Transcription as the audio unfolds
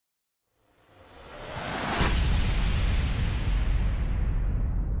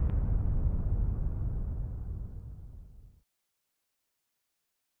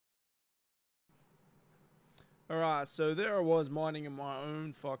Alright, so there I was minding my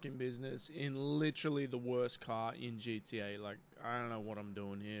own fucking business in literally the worst car in GTA. Like, I don't know what I'm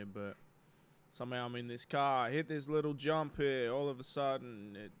doing here, but somehow I'm in this car. I hit this little jump here. All of a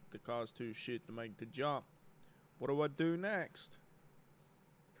sudden, the car's too shit to make the jump. What do I do next?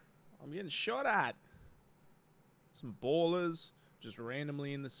 I'm getting shot at. Some ballers just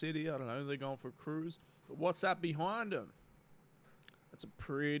randomly in the city. I don't know, they're going for a cruise. But what's that behind them? That's a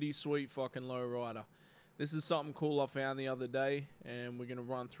pretty sweet fucking lowrider. This is something cool I found the other day, and we're going to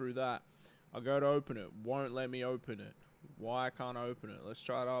run through that. I go to open it. Won't let me open it. Why can't I open it? Let's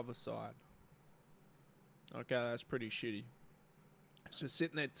try the other side. Okay, that's pretty shitty. It's just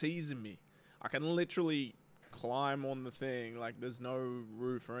sitting there teasing me. I can literally climb on the thing. Like, there's no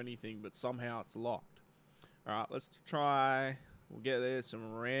roof or anything, but somehow it's locked. Alright, let's try. We'll get this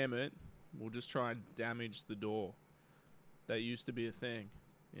and ram it. We'll just try and damage the door. That used to be a thing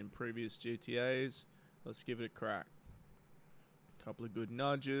in previous GTAs. Let's give it a crack. A couple of good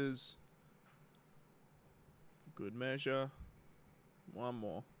nudges. Good measure. One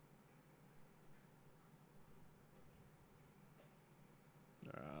more.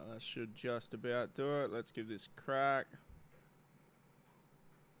 Alright, that should just about do it. Let's give this a crack.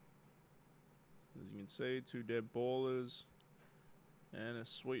 As you can see, 2 dead ballers. And a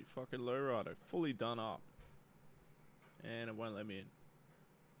sweet fucking lowrider. Fully done up. And it won't let me in.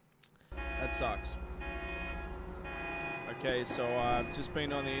 That sucks. Okay, so I've just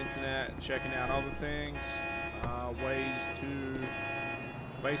been on the internet checking out other things, ways to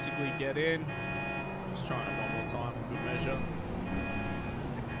basically get in. Just trying it one more time for good measure.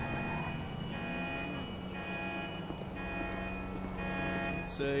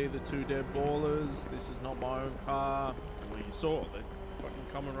 See the 2 dead ballers. This is not my own car. Well, you saw they're fucking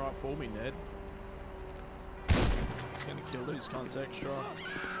coming right for me, Ned. Gonna kill these cunts extra.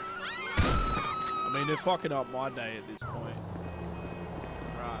 I mean, they're fucking up my day at this point.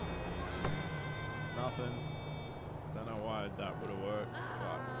 Right. Nothing. Don't know why that would have worked,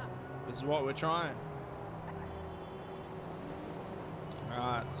 but this is what we're trying.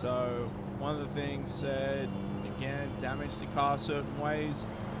 Alright, so one of the things said, again, damage the car certain ways.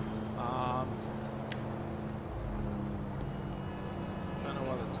 Don't know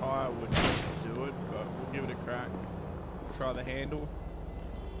why the tire would do it, but we'll give it a crack. Try the handle.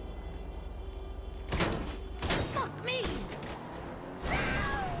 Fuck me!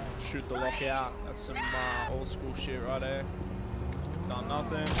 Shoot the lock out. That's some old school shit right there. Done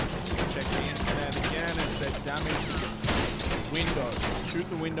nothing. Check the internet again. It said damage the window. Shoot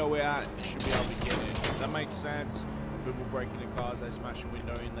the window out. You should be able to get in. That makes sense. People break into cars, they smash a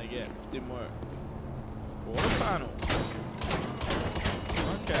window in, they get. Didn't work. Quarter panel.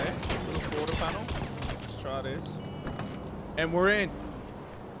 Okay. Little quarter panel. Let's try this. And we're in.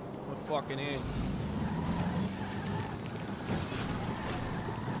 We're fucking in.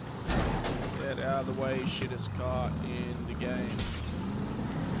 Get out of the way, shittest car in the game.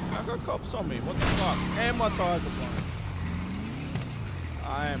 I got cops on me. What the fuck? And my tires are blown.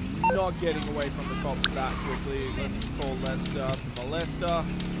 I am not getting away from the cops that quickly. Let's call Lester to molester.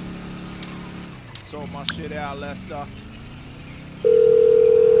 Sort my shit out, Lester.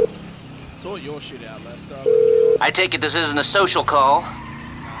 Sort your shit out, Lester. I take it this isn't a social call.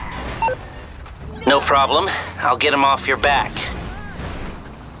 No problem. I'll get him off your back.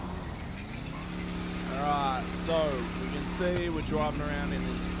 Alright, so we can see we're driving around in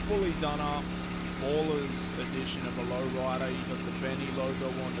this fully done up Ballers edition of a lowrider. You got the Benny logo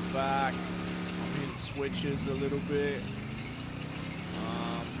on the back. I'm hitting switches a little bit.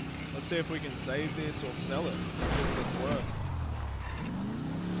 Let's see if we can save this or sell it. Let's see what it's worth.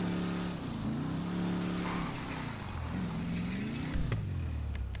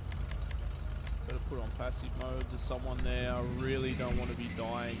 Better put on passive mode. There's someone there. I really don't want to be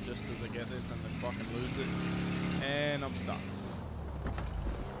dying just as I get this and then fucking lose it. And I'm stuck.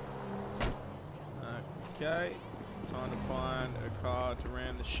 Okay, time to find a car to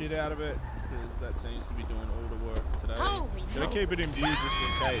ram the shit out of it, because that seems to be doing all the work today. Gotta keep it in view just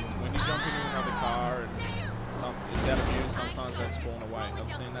in case. When you jump into another car and it's out of view, sometimes they spawn away.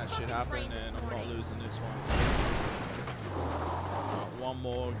 I've seen that shit happen and I'm not losing this one. One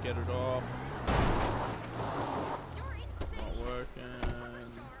more, get it off. Not working.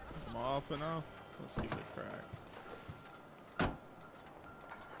 Am I off enough? Let's give it a crack.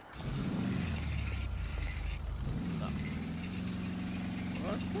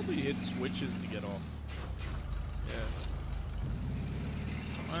 I'd probably hit switches to get off. Yeah.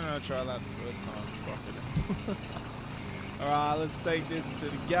 I'm gonna try that the first time. Fuck it. Alright, let's take this to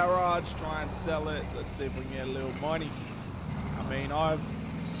the garage, try and sell it. Let's see if we can get a little money. I mean, I've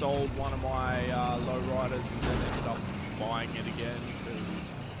sold one of my lowriders and then ended up buying it again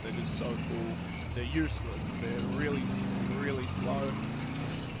because they're just so cool. They're useless. They're really, really slow,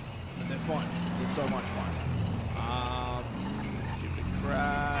 but they're fun. They're so much fun. Give it a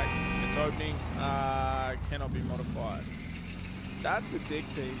crack. It's opening. Cannot be modified. That's a dick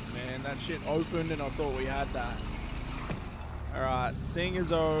tease, man. That shit opened and I thought we had that. Alright, seeing as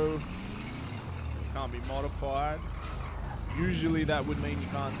though it can't be modified, usually that would mean you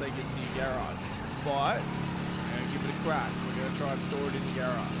can't take it to your garage. But we're going to give it a crack. We're going to try and store it in the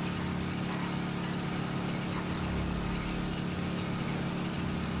garage.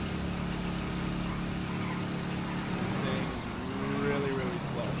 This thing is really, really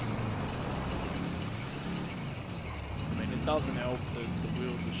slow. I mean, it doesn't help that the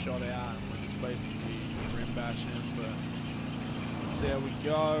wheels are shot out and we're just basically rim bashing, but let's see how we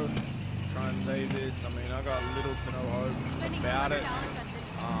go. Try and save this. I mean, I got little to no hope about it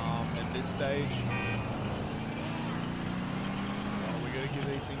at this stage. Oh, we gotta give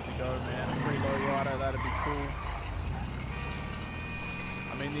these things a go, man. A free lowrider, that'd be cool.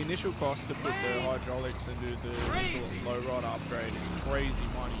 I mean, the initial cost to put the hydraulics and do the initial lowrider upgrade is crazy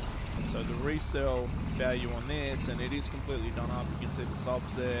money. So the resale value on this, and it is completely done up. You can see the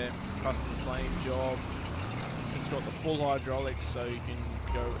subs there, custom flame job. It's got the full hydraulics, so you can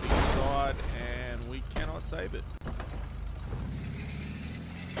go each side, and we cannot save it.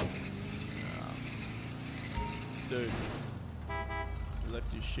 Dude, you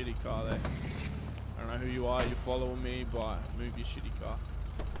left your shitty car there. I don't know who you are, you're following me, but move your shitty car.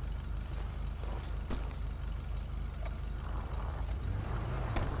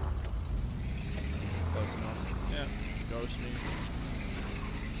 Close enough. Yeah, ghost me.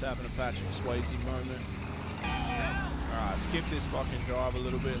 It's having a Patrick Swayze moment. Alright, skip this fucking drive a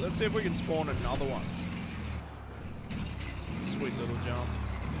little bit. Let's see if we can spawn another one. Sweet little jump.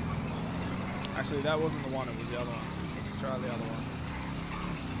 Actually, that wasn't the one, it was the other one. Let's try the other one.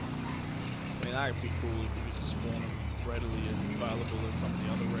 I mean, that would be cool if we could just spawn them readily and available as some of the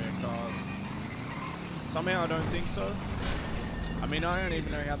other rare cars. Somehow I don't think so. I mean, I don't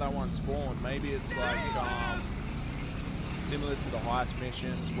even know how that one spawned. Maybe it's like similar to the heist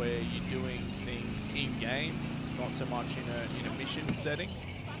missions where you're doing things in-game, not so much in a mission setting.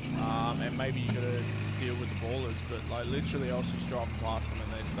 And maybe you gotta deal with the ballers, but like literally I was just driving past them and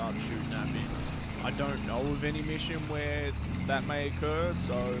they started shooting at me. I don't know of any mission where that may occur,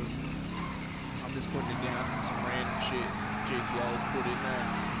 so I'm just putting it down to some random shit GTA's put in there.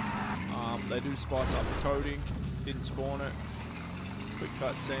 They do spice up the coding, didn't spawn it. Quick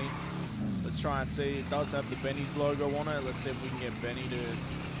cutscene. Let's try and see. It does have the Benny's logo on it. Let's see if we can get Benny to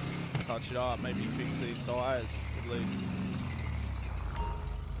touch it up, maybe fix these tyres at least.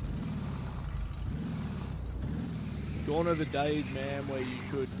 Gone are the days, man, where you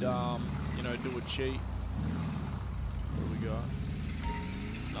could, you know, do a cheat. Where we go?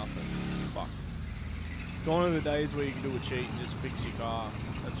 Nothing. Fuck. Gone are the days where you can do a cheat and just fix your car.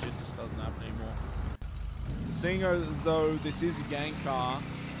 That shit just doesn't happen anymore. Seeing as though this is a gang car,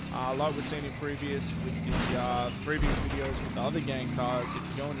 like we've seen in previous videos with the other gang cars, if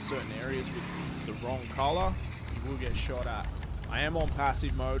you go into certain areas with the wrong colour, you will get shot at. I am on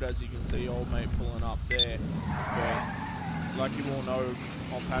passive mode, as you can see, old mate pulling up there, but like you all know,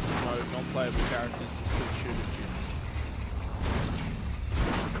 on passive mode, non-playable characters will still shoot at you.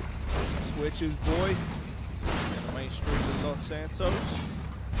 Switches, boy, in the main street of Los Santos.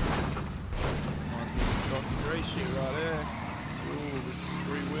 Fucking great shit right there. Ooh, this is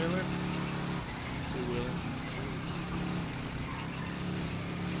three-wheeler. Two-wheeler.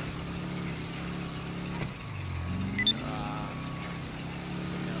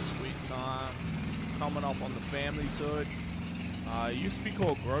 Now sweet time. Coming up on the family side. It used to be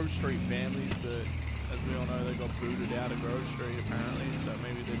called Grove Street Families, but as we all know, they got booted out of Grove Street apparently, so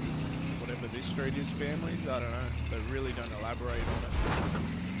maybe they're just whatever this street is families. I don't know. They really don't elaborate on it.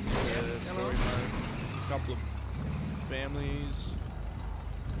 Yeah, story mode. Couple of families.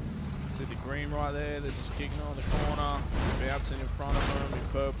 See the green right there, they're just kicking on the corner, bouncing in front of them in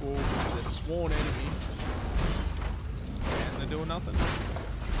purple. It's their sworn enemy. And they're doing nothing.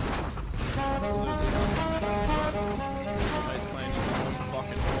 Absolutely nothing. Mate's playing his own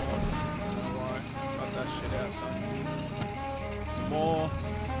fucking horn. Alright, cut that shit out, son. Some more.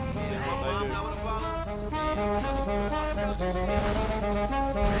 See what they do.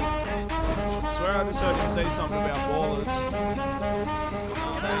 I swear I just heard him say something about ballers.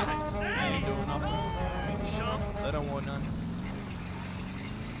 Oh, they ain't doing nothing. They don't want none.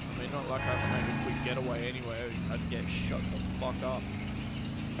 I mean, not like I can make a quick getaway anyway. I'd get shut the fuck up.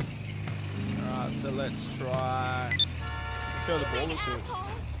 Alright, so let's try. Let's go to the ballers here.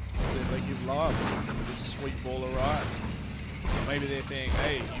 They give love to this sweet baller ride. Maybe they're thinking,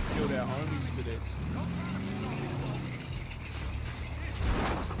 hey, you killed our homies for this.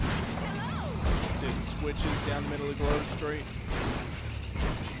 See the switches down the middle of Grove Street.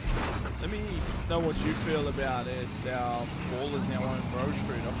 Let me know what you feel about this. Our ballers now own Grove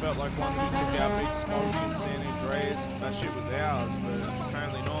Street. I felt like once we took our big smoke in San Andreas, that shit was ours, but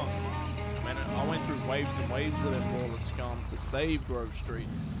apparently not. Man, I went through waves and waves of them baller scum to save Grove Street.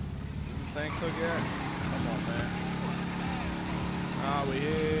 Doesn't think so, Garrett? Come on, man. We're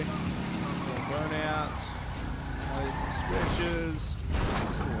here. Doing burnouts. I need some switches.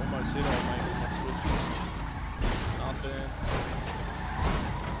 Ooh, almost hit old mate with my switches. Nothing.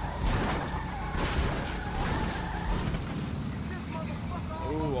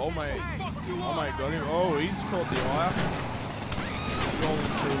 Ooh, old mate got him. Oh, he's caught the eye.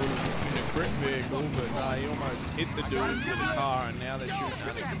 Rolling through in a grip vehicle, but nah, he almost hit the dude with the car, and now they're shooting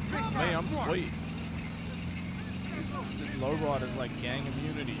at him. Me, I'm sweet. This lowrider's like gang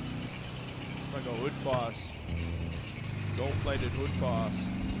immunity. It's like a hood pass. Gold-plated hood pass.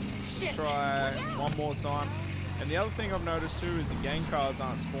 Let's try one more time. And the other thing I've noticed too is the gang cars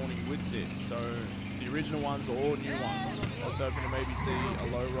aren't spawning with this, so the original ones are all new ones. I was hoping to maybe see a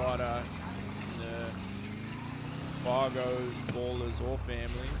lowrider in the Fargos, ballers, or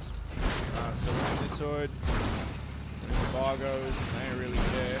families. So we're in this hood, we're in the Fargos, they don't really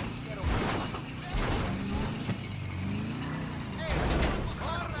care.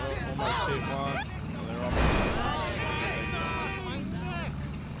 Oh, almost hit one. Oh, they're off.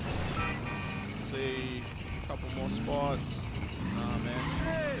 See a couple more spots. Nah, man.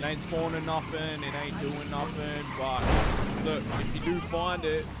 It ain't spawning nothing, it ain't doing nothing, but look, if you do find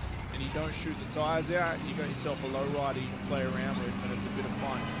it and you don't shoot the tires out, you got yourself a lowrider you can play around with, and it's a bit of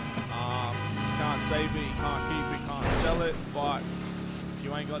fun. You can't save it, you can't keep it, can't sell it, but if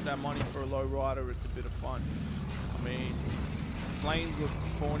you ain't got that money for a lowrider, it's a bit of fun. I mean, planes look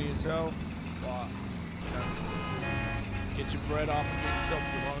corny as hell, but you know, get your bread up and get yourself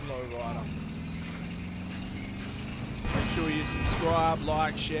your own lowrider. Make sure you subscribe,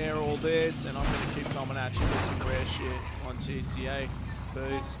 like, share all this, and I'm going to keep coming at you with some rare shit on GTA.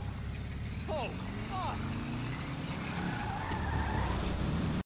 Peace.